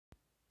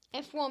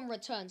F1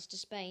 returns to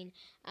Spain,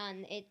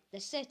 and the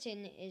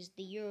setting is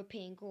the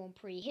European Grand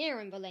Prix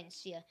here in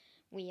Valencia.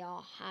 We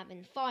are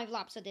having 5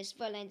 laps of this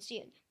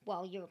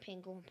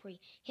European Grand Prix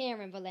here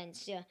in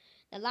Valencia.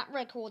 The lap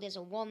record is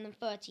a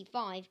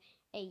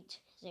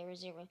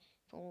 1:35.800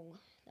 for all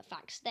the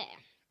facts there.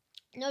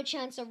 No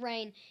chance of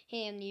rain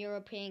here in the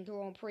European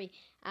Grand Prix,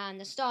 and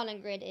the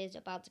starting grid is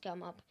about to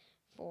come up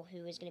for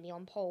who is going to be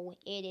on pole.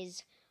 It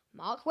is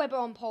Mark Webber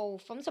on pole,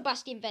 from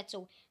Sebastian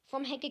Vettel,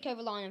 from Heikki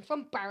Kovalainen,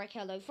 from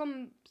Barrichello,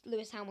 from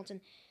Lewis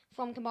Hamilton,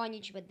 from combined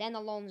YouTuber, then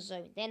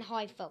Alonso, then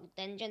Heifeld,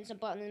 then Jenson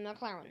Button in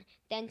McLaren,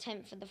 then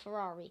 10th for the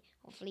Ferrari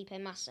of Felipe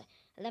Massa,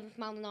 11th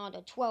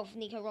Maldonado, 12th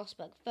Nico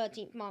Rosberg,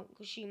 13th Michael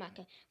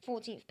Schumacher,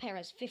 14th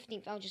Perez,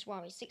 15th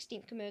Alguersuari,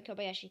 16th Kamui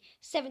Kobayashi,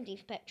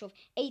 17th Petrov,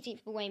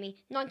 18th Buemi,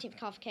 19th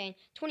Kafkane,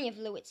 20th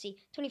Lewitsy,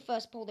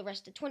 21st Paul di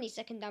Resta,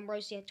 22nd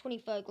D'Ambrosia,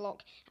 23rd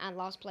Glock, and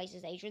last place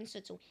is Adrian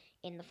Sutil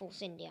in the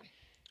Force India.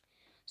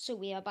 So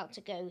we are about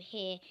to go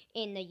here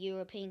in the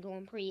European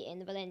Grand Prix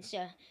in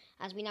Valencia,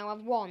 as we now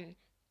have 1,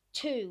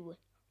 2,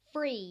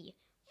 3,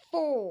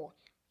 4,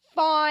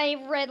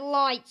 5 red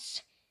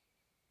lights.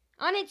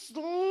 And it's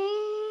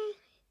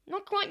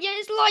not quite yet.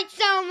 It's lights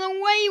out, and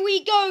away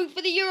we go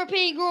for the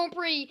European Grand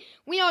Prix.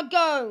 We are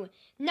go.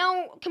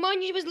 Now,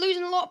 Command YouTuber's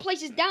losing a lot of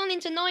places. Down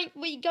into 9th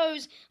he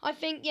goes. I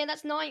think, yeah,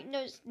 that's 9th. No,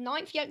 it's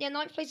 9th. Yeah,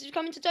 9th place is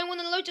coming to turn 1,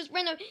 and Lotus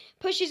Renault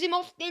pushes him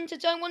off into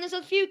turn 1. There's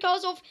a few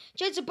cars off.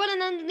 Jenson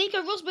Button and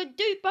Nico Rosberg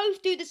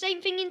both do the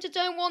same thing into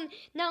turn 1.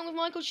 Now with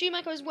Michael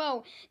Schumacher as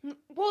well.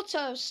 What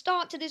a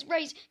start to this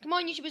race.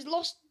 Command YouTuber's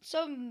lost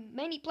so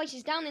many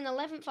places, down in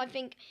 11th, I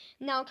think,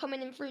 now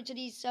coming in through to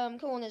these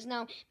corners.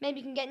 Now, maybe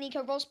you can get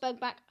Nico Rosberg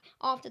back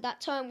after that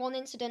turn 1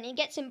 incident. He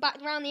gets him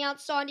back around the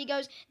outside. He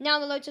goes, now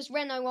the Lotus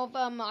Renault of,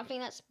 I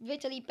think that's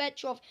Vitaly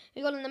Petrov,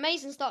 who got an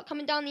amazing start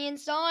coming down the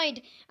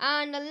inside,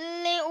 and a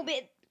little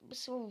bit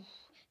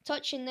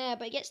touching there,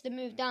 but he gets the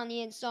move down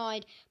the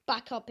inside,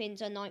 back up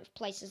into 9th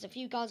place. There's a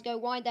few cars go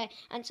wide there,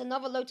 and it's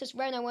another Lotus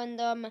Renault, and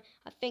I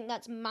think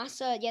that's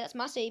Massa. Yeah, that's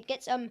Massa. He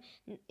gets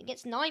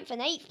 9th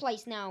and 8th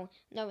place now.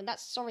 No,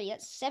 that's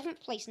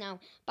 7th place now,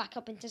 back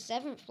up into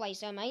 7th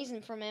place. So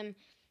amazing from him.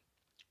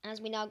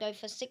 As we now go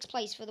for 6th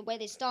place for the way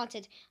they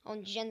started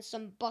on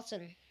Jenson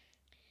Button.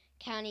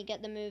 Can he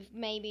get the move?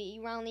 Maybe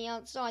around the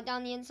outside,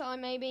 down the inside,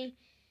 maybe.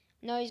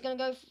 No, he's going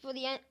to go for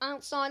the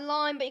outside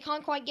line, but he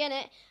can't quite get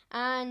it.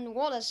 And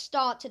what a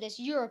start to this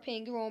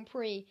European Grand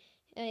Prix.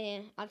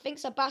 I think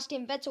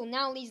Sebastian Vettel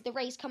now leads the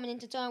race coming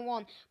into turn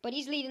 1, but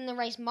he's leading the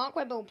race. Mark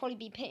Webber will probably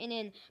be pitting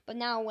in, but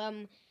now,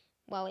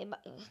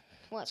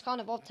 it's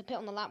kind of odd to pit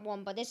on the lap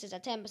 1, but this is a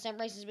 10%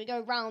 race as we go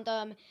round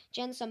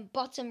Jenson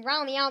Button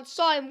round the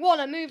outside. What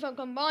a move from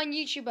combined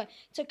YouTuber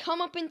to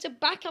come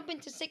back up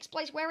into 6th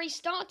place where he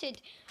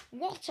started.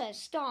 What a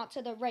start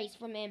to the race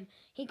from him.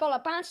 He got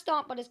a bad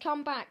start, but has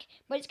come back.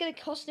 But it's going to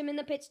cost him in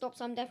the pit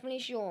stops, I'm definitely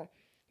sure.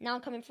 Now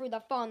coming through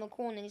the final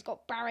corner, and he's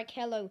got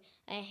Barrichello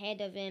ahead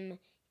of him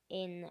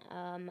in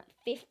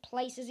 5th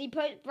place as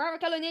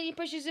Barrichello nearly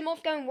pushes him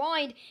off, going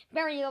wide,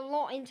 burying a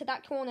lot into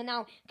that corner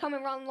now,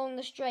 coming round along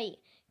the straight.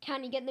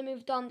 Can he get the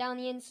move done down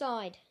the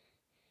inside?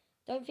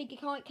 Don't think he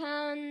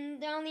can.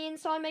 Down the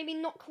inside, maybe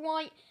not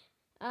quite.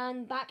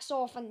 And backs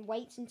off and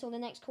waits until the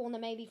next corner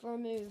maybe for a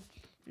move.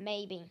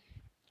 Maybe.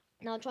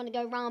 Now trying to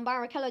go round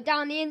Barrichello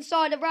down the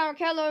inside of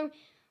Barrichello.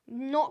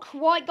 Not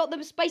quite got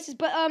the spaces,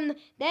 but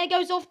there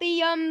goes off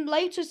the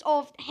Lotus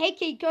of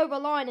Heikki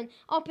Kovalainen.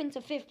 Up into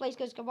 5th place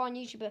goes combined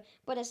YouTuber,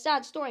 but a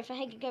sad story for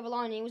Heikki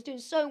Kovalainen. He was doing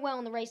so well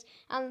in the race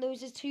and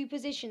loses 2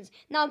 positions.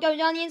 Now going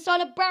down the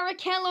inside of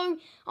Barrichello,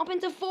 up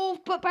into 4th,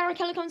 but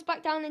Barrichello comes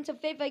back down into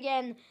 5th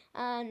again.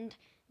 And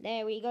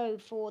there we go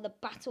for the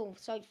battle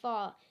so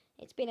far.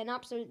 It's been an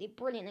absolutely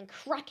brilliant and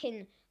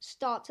cracking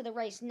start to the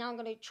race. Now I'm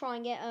going to try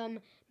and get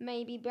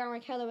maybe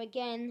Barrichello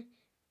again.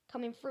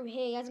 Coming through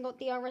here, he hasn't got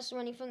DRS or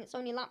anything, it's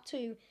only lap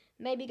 2.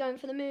 Maybe going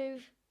for the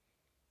move.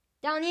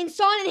 Down the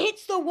inside and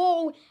hits the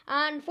wall.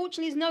 And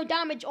unfortunately, there's no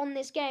damage on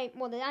this game.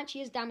 Well, there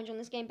actually is damage on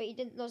this game, but he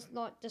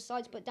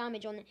decide to put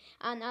damage on it.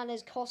 And that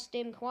has cost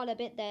him quite a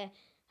bit there.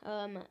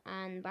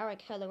 And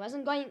Barrichello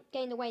hasn't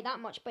gained away that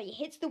much, but he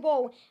hits the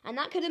wall. And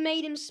that could have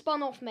made him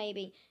spun off,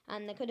 maybe.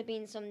 And there could have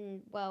been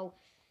some,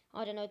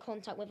 I don't know,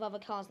 contact with other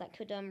cars that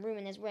could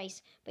ruin his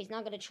race. But he's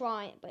now going to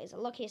try it. But it's a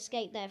lucky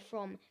escape there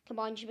from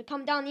combined. He should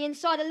come down the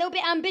inside a little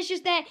bit ambitious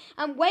there.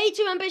 And way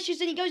too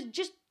ambitious. And he goes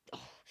just...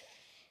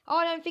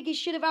 I don't think he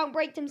should have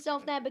outbraked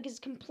himself there because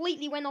it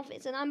completely went off.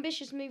 It's an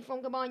ambitious move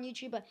from combined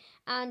YouTuber.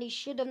 And he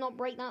should have not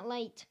braked that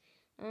late.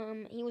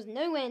 He was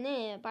nowhere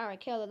near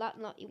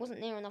Barrichello. He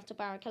wasn't near enough to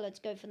Barrichello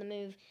to go for the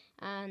move.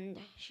 And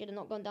should have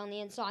not gone down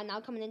the inside.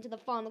 Now coming into the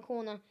final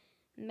corner.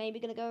 Maybe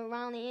going to go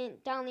around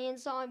down the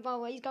inside.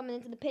 Well, he's coming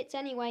into the pits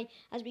anyway.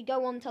 As we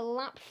go on to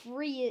lap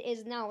 3, it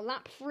is now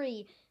lap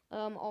 3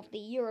 of the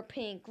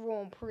European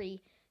Grand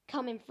Prix.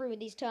 Coming through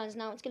these turns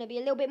now. It's going to be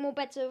a little bit more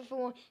better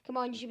for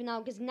combined YouTuber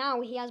now. Because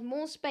now he has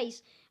more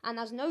space. And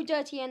there's no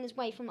dirty end his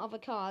way from other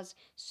cars.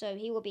 So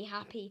he will be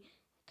happy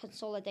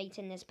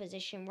consolidating this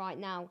position right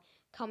now.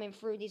 Coming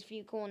through these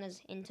few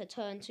corners into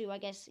turn 2, I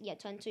guess. Yeah,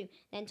 turn 2.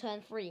 Then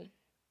turn 3.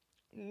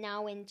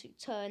 now into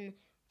turn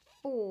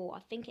 4. I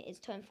think it is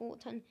turn 4.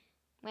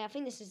 Wait, I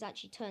think this is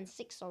actually turn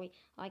 6, sorry.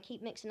 I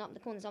keep mixing up the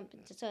corners up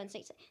into turn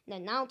 6. No,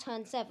 now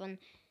turn 7.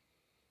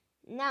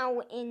 Now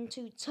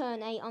into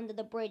turn 8 under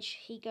the bridge.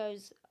 He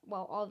goes,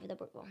 well, over the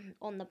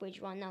on the bridge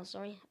right now,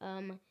 sorry.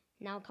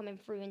 Now coming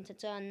through into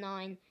turn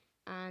 9.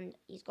 And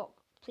he's got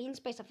clean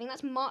space. I think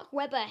that's Mark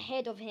Webber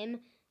ahead of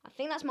him. I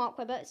think that's Mark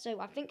Webber. So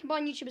I think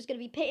Combined YouTuber is going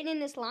to be pitting in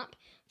this lap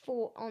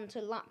onto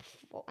lap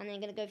 4, and then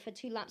going to go for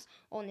 2 laps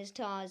on his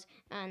tyres,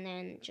 and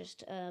then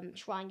just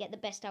try and get the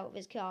best out of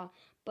his car.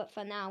 But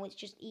for now, it's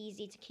just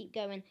easy to keep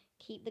going,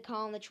 keep the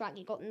car on the track.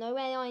 You've got no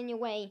AI in your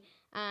way,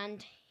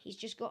 and he's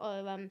just got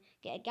to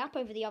get a gap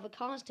over the other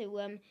cars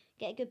to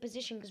get a good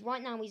position. Because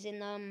right now he's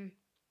in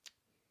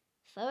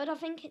third, I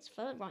think it's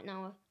third right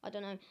now. I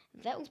don't know.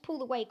 Vettel's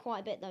pulled away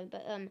quite a bit though,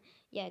 but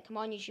yeah,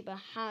 Combined YouTuber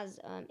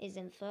is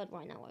in third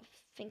right now. I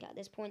think at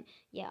this point,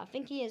 yeah, I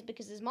think he is,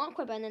 because there's Mark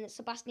Webber and then it's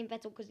Sebastian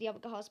Vettel because the other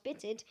car's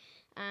pitted,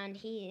 and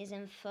he is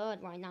in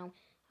third right now.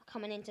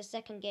 Coming into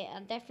second gear,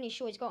 I'm definitely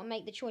sure he's got to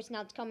make the choice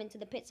now to come into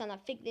the pits, and I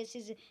think this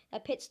is a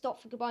pit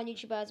stop for Combined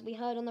YouTuber, as we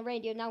heard on the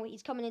radio. Now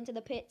he's coming into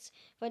the pits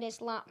for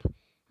this lap,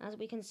 as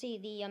we can see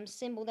the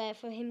symbol there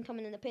for him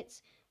coming in the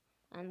pits.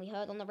 And we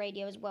heard on the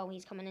radio as well,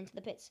 he's coming into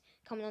the pits,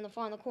 coming on the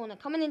final corner,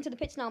 coming into the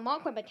pits now.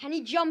 Mark Webber, can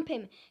he jump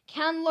him?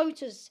 Can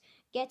Lotus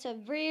get a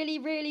really,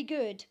 really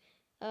good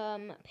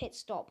pit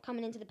stop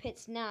coming into the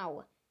pits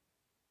now?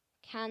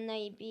 Can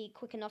they be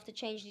quick enough to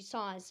change these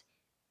tyres?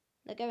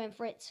 They're going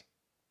for it.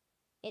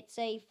 It's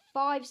a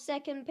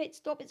 5-second pit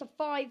stop. It's a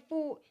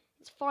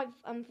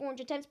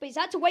 410, but he's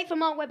had to wait for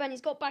Mark Webber, and he's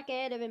got back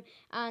ahead of him.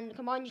 And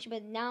Combined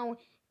YouTuber now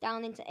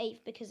down into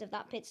 8th because of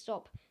that pit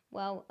stop.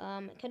 Well,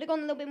 it could have gone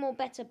a little bit more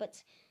better,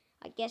 but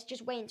I guess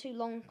just waiting too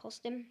long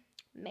cost him.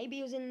 Maybe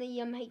he was in the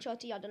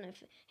HRT. I don't know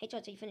if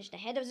HRT finished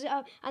ahead of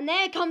and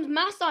there comes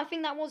Massa, I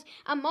think that was.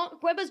 And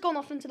Mark Webber's gone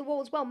off into the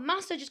wall as well.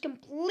 Massa just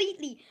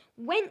completely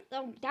went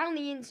down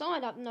the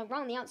inside,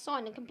 around the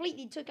outside, and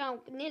completely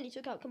nearly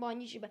took out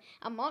Combined YouTuber.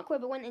 And Mark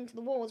Webber went into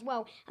the wall as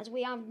well, as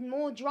we have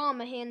more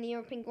drama here in the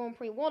European Grand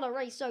Prix. What a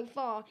race so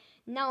far.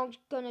 Now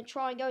going to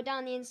try and go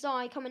down the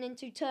inside, coming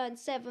into turn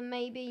 7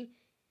 maybe.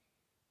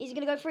 Is he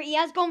going to go for it? He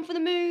has gone for the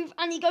move,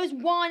 and he goes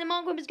wide, and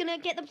Mark Webber's going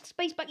to get the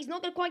space back. He's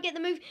not going to quite get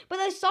the move, but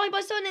they're side by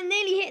side and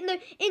nearly hitting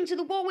into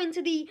the wall,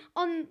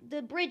 on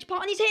the bridge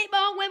part, and he's hit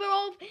Mark Webber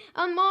off,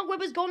 and Mark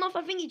Webber's gone off.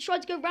 I think he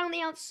tried to go round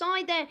the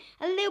outside there,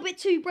 a little bit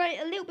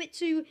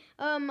too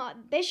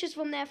ambitious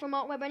from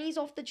Mark Webber, and he's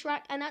off the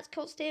track, and that's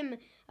cost him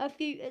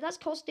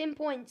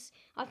points.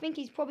 I think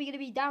he's probably going to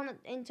be down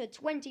into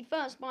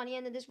 21st by the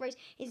end of this race.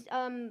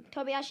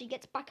 Kobayashi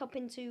gets back up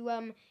into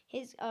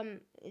is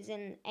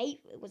in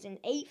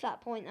 8th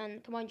that point,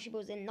 and Combined YouTuber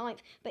was in 9th,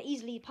 but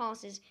easily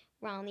passes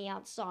round the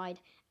outside.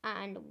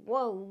 And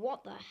whoa,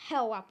 what the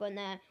hell happened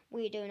there?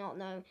 We do not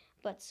know,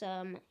 but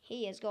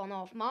he has gone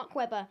off. Mark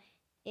Webber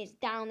is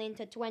down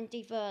into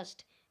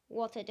 21st.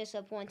 What a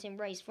disappointing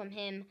race from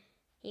him.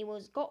 He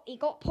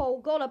got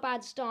pole, got a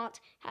bad start,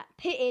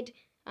 pitted,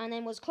 and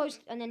then was close,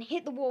 and then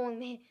hit the wall,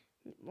 and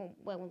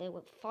well, they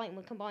were fighting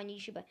with Combined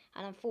YouTuber,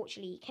 and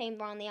unfortunately he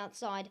came around the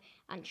outside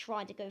and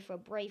tried to go for a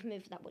brave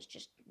move that was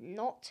just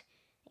not.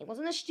 It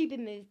wasn't a stupid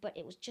move, but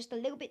it was just a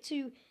little bit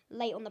too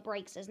late on the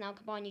brakes, as now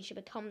Combined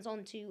YouTuber comes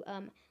on to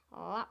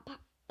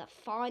the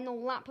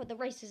final lap of the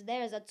races.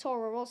 There is a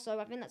Toro Rosso.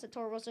 I think that's a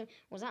Toro Rosso.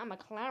 Was that a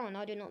McLaren?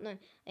 I do not know.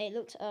 It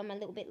looked a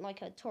little bit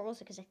like a Toro Rosso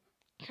because it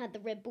had the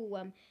Red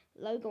Bull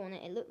logo on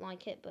it. It looked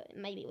like it, but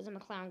maybe it was a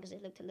McLaren because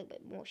it looked a little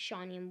bit more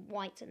shiny and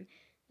white and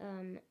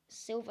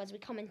silver as we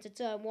come into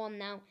turn 1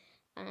 now.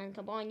 And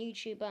Combined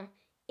YouTuber,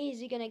 is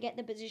he going to get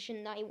the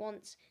position that he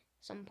wants?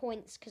 Some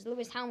points, because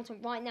Lewis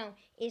Hamilton right now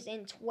is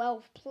in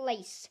 12th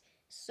place,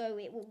 so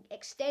it will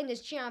extend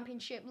his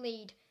championship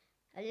lead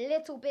a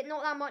little bit,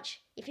 not that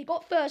much. If he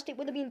got first, it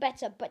would have been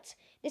better, but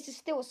this is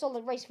still a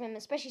solid race for him,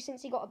 especially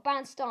since he got a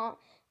bad start,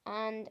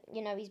 and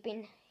you know he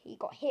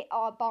got hit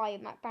by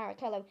Matt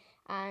Barrichello,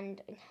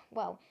 and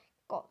well,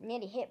 got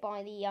nearly hit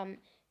by the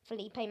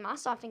Felipe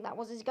Massa, I think that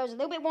was, as he goes a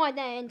little bit wide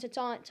there into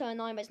turn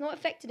 9, but it's not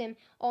affected him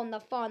on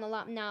the final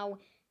lap. Now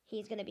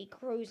he's going to be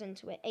cruising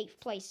to 8th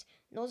place.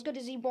 Not as good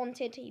as he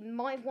wanted. He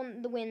might have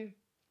wanted the win,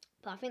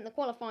 but I think the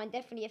qualifying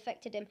definitely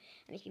affected him.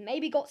 And if he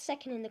maybe got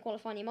second in the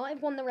qualifying, he might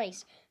have won the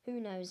race.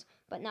 Who knows?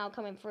 But now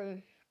coming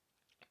through,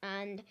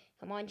 and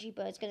Combined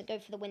YouTuber is going to go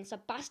for the win.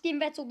 Sebastian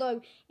Vettel,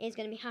 though, is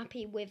going to be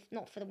happy with,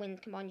 not for the win,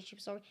 Combined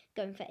YouTuber, sorry,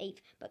 going for 8th.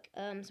 But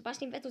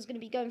Sebastian Vettel is going to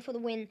be going for the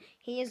win.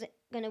 He is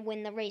going to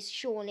win the race,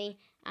 surely,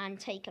 and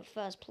take a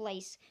first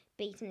place,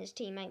 beating his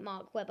teammate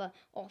Mark Webber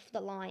off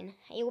the line.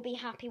 He will be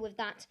happy with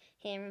that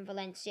here in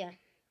Valencia.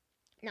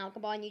 Now,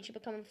 Combined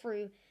YouTuber coming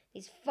through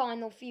these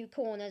final few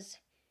corners.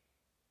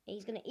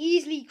 He's going to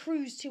easily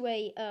cruise to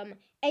a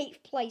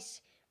 8th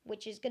place,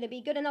 which is going to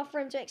be good enough for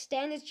him to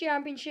extend his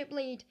championship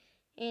lead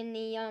in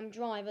the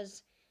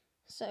drivers.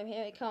 So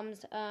here it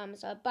comes.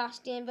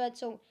 Sebastian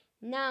Vettel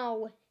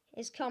now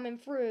is coming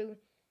through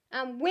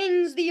and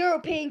wins the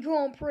European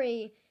Grand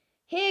Prix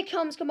Here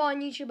comes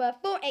combined YouTuber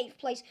for 8th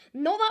place.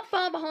 Not that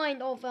far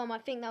behind of, I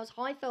think that was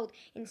Heifeld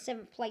in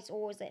 7th place,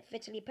 or was it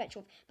Vitaly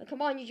Petrov? But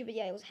combined YouTuber,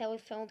 yeah, it was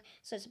Heifeld.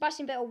 So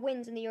Sebastian Vettel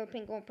wins in the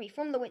European Grand Prix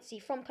from Lewicki,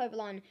 from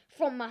Kovalainen,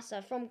 from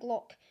Massa, from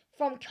Glock,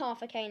 from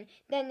Karthikeyan,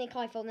 then Nick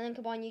Heifeld, and then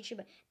combined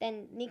YouTuber,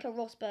 then Nico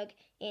Rosberg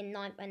in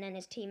 9th, and then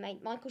his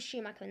teammate Michael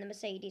Schumacher in the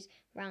Mercedes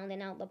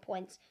rounding out the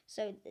points.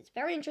 So it's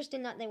very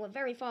interesting that they were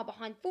very far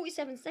behind,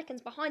 47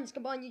 seconds behind this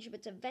combined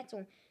YouTuber to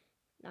Vettel.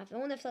 Now, I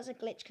don't know if that's a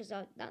glitch, because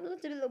that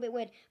looked a little bit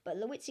weird, but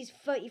Lewicki's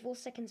 34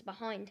 seconds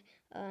behind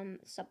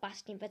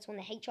Sebastian Vettel on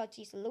the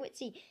HRT, so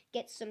Lewicki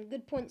gets some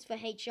good points for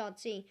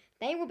HRT.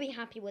 They will be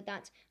happy with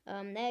that.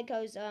 There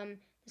goes the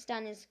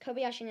standings: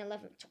 Kobayashi in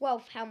 11th,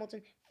 12th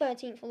Hamilton,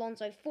 13th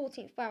Alonso,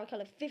 14th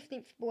Barrichello,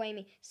 15th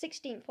Buemi,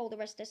 16th Paul di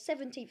Resta,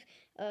 17th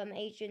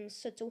Adrian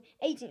Suttle,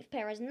 18th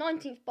Perez,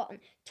 19th Button,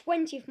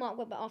 20th Mark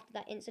Webber after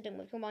that incident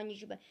with combined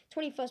YouTuber,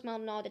 21st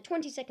Maldonado,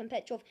 22nd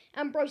Petrov,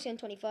 Ambrosio in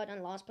 23rd,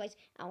 and last place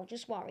Al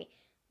Jaswari.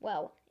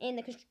 Well, in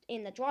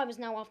the drivers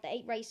now, after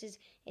 8 races,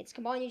 it's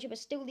combined YouTuber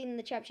still leading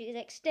the championship.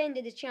 He's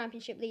extended his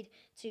championship lead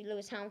to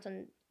Lewis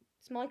Hamilton.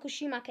 It's Michael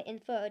Schumacher in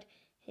 3rd,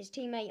 his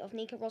teammate of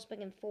Nico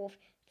Rosberg in 4th,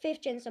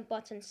 5th Jenson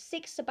Button,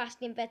 6th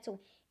Sebastian Vettel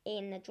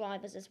in the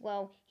drivers as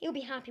well. He'll be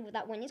happy with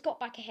that win. He's got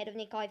back ahead of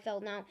Nick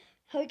Heifeld now.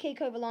 Hoke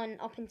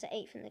Kovalainen up into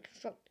 8th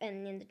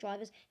in the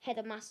drivers, head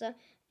of Massa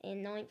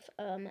in 9th.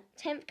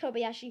 10th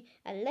Kobayashi,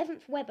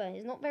 11th Webber.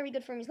 Is not very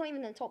good for him. He's not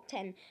even in the top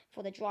 10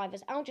 for the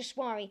drivers. Al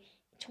Jaswari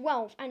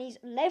 12th, and he's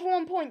level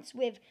on points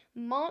with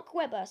Mark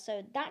Webber,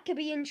 so that could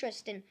be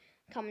interesting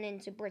coming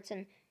into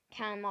Britain.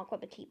 Can Mark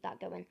Webber keep that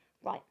going?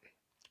 Right.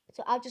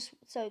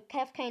 So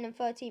Kev Kane in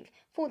 13th,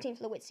 14th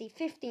Lewicki,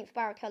 15th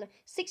Barrichello,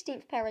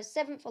 16th Perez,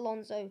 7th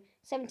Alonso,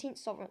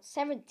 17th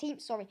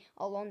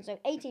Alonso,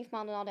 18th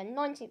Maldonado,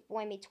 19th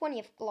Buemi,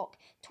 20th Glock,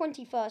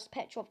 21st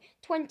Petrov,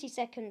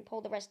 22nd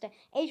Paul di Resta,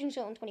 Adrian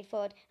Suttle on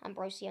 23rd,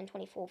 Ambrosio on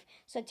 24th.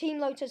 So Team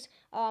Lotus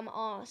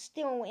are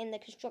still in the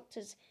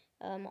constructors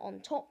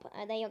on top.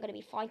 They are going to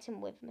be fighting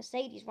with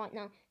Mercedes right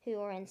now, who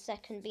are in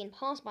 2nd, being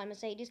passed by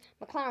Mercedes.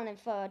 McLaren in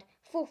 3rd,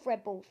 4th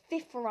Red Bull,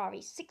 5th Ferrari,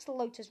 6th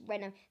Lotus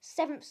Renault,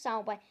 7th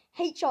Sauber,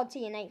 HRT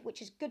in 8th,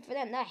 which is good for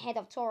them. They're ahead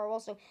of Toro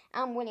Rosso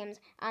and Williams,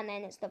 and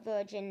then it's the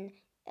Virgin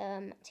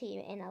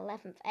team in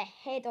 11th,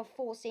 ahead of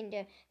Force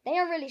India. They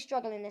are really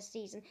struggling this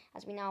season,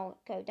 as we now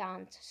go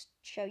down to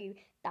show you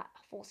that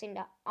Force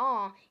India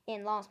are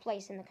in last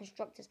place in the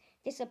constructors.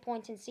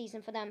 Disappointing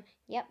season for them.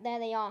 Yep, there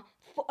they are,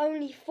 for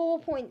only 4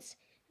 points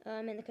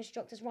in the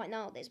constructors right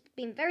now. It's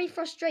been very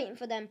frustrating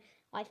for them.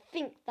 I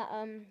think that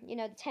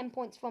the 10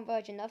 points from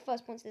Virgin, their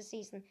first points of the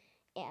season,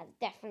 it has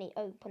definitely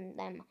opened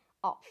them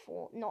up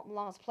for not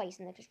last place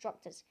in the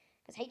constructors,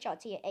 because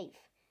HRT are 8th.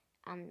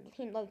 And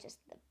Team Lotus,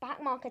 the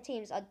backmarker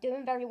teams, are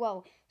doing very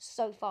well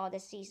so far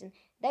this season.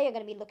 They are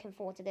going to be looking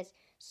forward to this.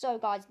 So,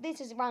 guys, this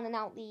is rounding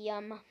out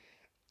the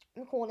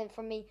recording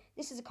from me.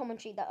 This is a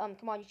commentary that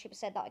Command YouTuber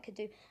said that I could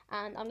do,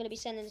 and I'm going to be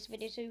sending this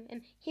video to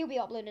him. He'll be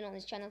uploading on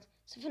his channel.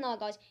 So for now,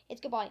 guys, it's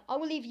goodbye. I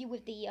will leave you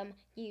with the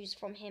news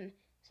from him.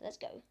 So let's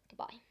go.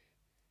 Goodbye.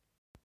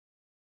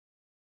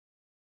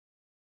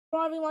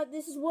 Driving like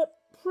this is what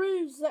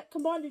proves that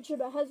combined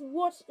YouTuber has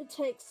what it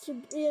takes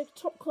to be a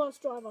top-class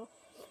driver.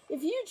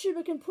 If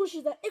YouTuber can push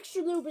it that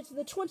extra little bit to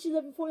the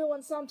 2011 Formula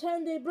 1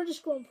 Santander British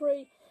Grand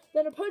Prix,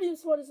 then a podium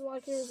spot is a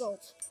likely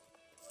result.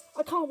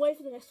 I can't wait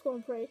for the next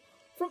Grand Prix.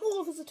 From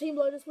all of us at Team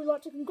Lotus, we'd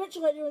like to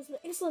congratulate you on some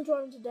excellent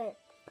driving today.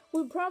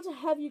 We're proud to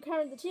have you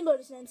carrying the Team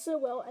Lotus name so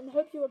well, and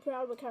hope you are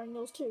proud we're carrying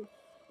yours too.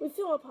 We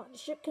feel our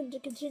partnership can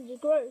continue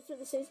to grow through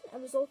the season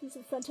and result in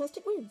some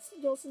fantastic wins.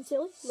 Yours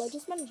sincerely,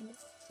 Lotus Management.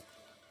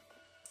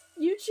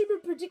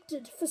 YouTuber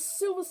predicted for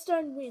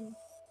Silverstone win.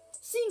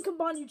 Seeing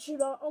combined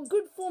YouTuber on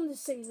good form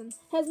this season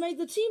has made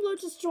the Team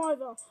Lotus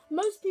driver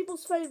most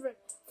people's favourite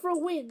for a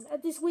win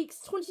at this week's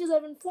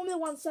 2011 Formula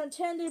 1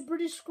 Santander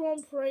British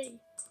Grand Prix.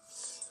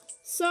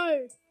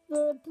 So,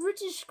 the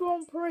British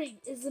Grand Prix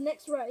is the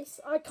next race.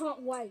 I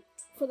can't wait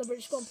for the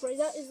British Grand Prix.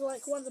 That is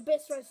like one of the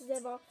best races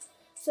ever.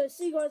 So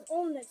see you guys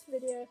on the next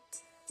video,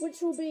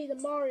 which will be the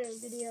Mario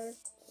video.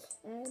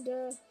 And,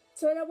 the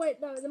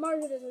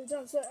Mario video is already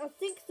done. So I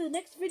think the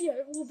next video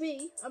will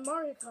be a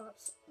Mario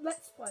Kart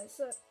Let's Play.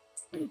 So,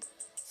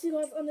 see you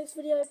guys on the next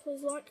video.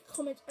 Please like,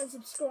 comment, and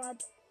subscribe.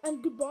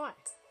 And goodbye.